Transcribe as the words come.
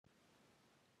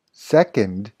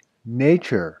Second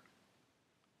nature.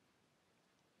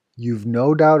 You've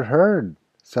no doubt heard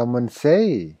someone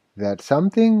say that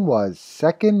something was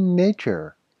second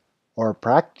nature or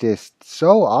practiced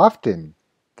so often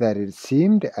that it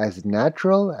seemed as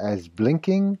natural as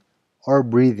blinking or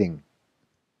breathing.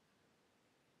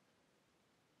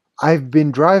 I've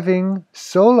been driving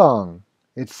so long,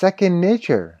 it's second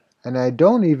nature, and I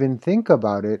don't even think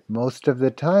about it most of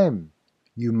the time.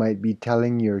 You might be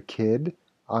telling your kid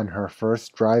on her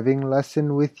first driving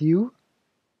lesson with you.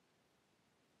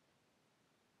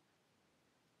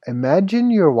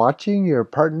 Imagine you're watching your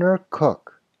partner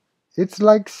cook. It's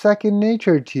like second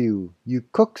nature to you. You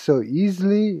cook so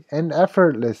easily and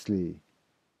effortlessly.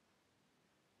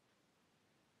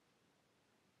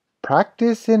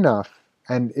 Practice enough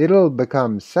and it'll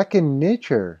become second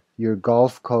nature, your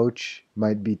golf coach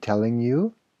might be telling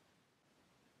you.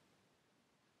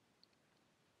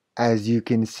 As you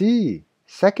can see,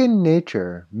 second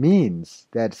nature means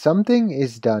that something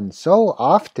is done so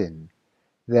often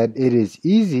that it is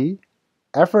easy,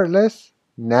 effortless,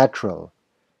 natural,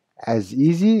 as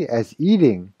easy as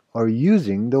eating or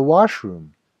using the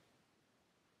washroom.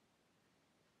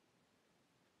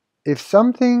 If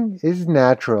something is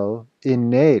natural,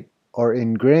 innate, or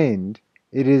ingrained,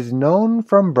 it is known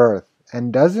from birth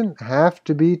and doesn't have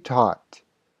to be taught,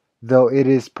 though it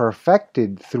is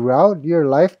perfected throughout your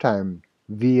lifetime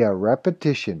via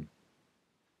repetition.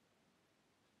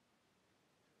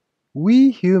 We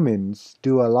humans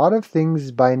do a lot of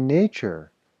things by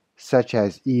nature, such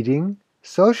as eating,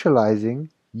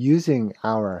 socializing, using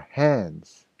our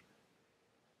hands.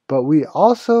 But we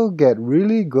also get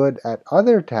really good at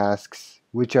other tasks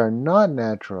which are not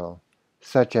natural,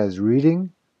 such as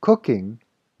reading, cooking,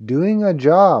 doing a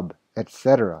job,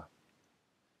 etc.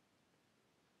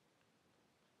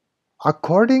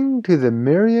 According to the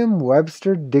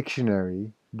Merriam-Webster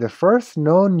dictionary, the first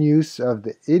known use of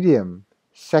the idiom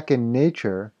second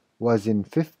nature was in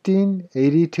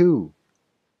 1582,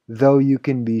 though you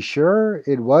can be sure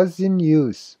it was in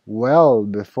use well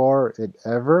before it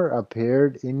ever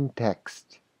appeared in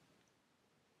text.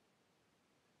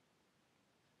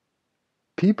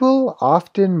 People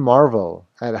often marvel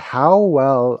at how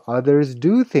well others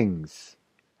do things,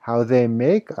 how they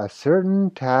make a certain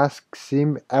task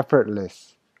seem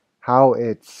effortless, how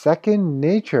it's second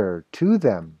nature to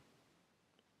them.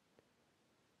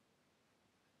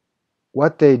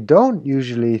 What they don't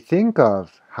usually think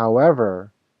of,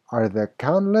 however, are the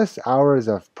countless hours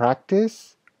of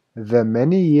practice, the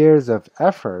many years of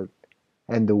effort,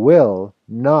 and the will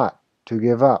not to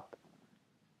give up.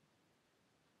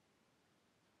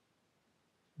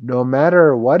 No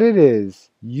matter what it is,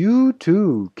 you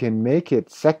too can make it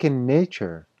second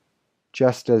nature,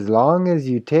 just as long as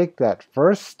you take that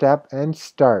first step and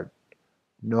start,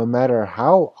 no matter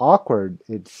how awkward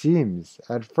it seems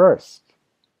at first.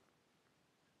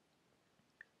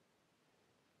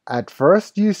 At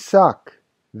first you suck,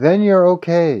 then you're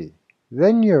okay,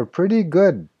 then you're pretty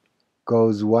good,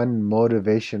 goes one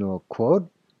motivational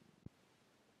quote.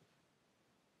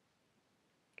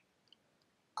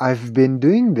 I've been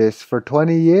doing this for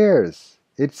 20 years.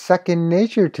 It's second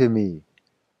nature to me.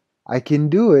 I can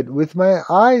do it with my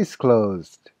eyes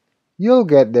closed. You'll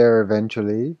get there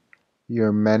eventually,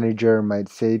 your manager might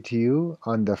say to you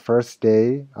on the first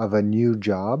day of a new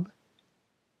job.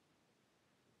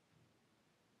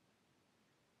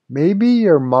 Maybe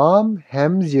your mom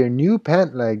hems your new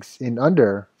pant legs in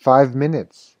under 5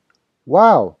 minutes.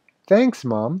 Wow, thanks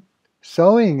mom.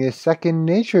 Sewing is second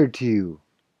nature to you.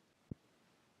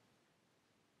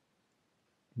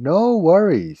 No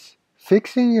worries.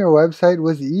 Fixing your website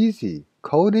was easy.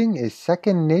 Coding is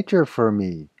second nature for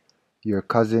me, your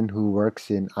cousin who works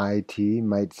in IT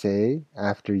might say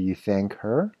after you thank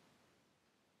her.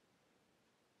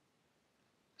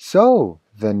 So,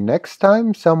 the next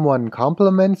time someone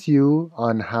compliments you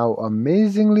on how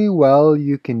amazingly well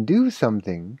you can do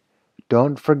something,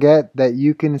 don't forget that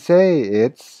you can say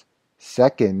it's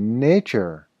second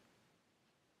nature.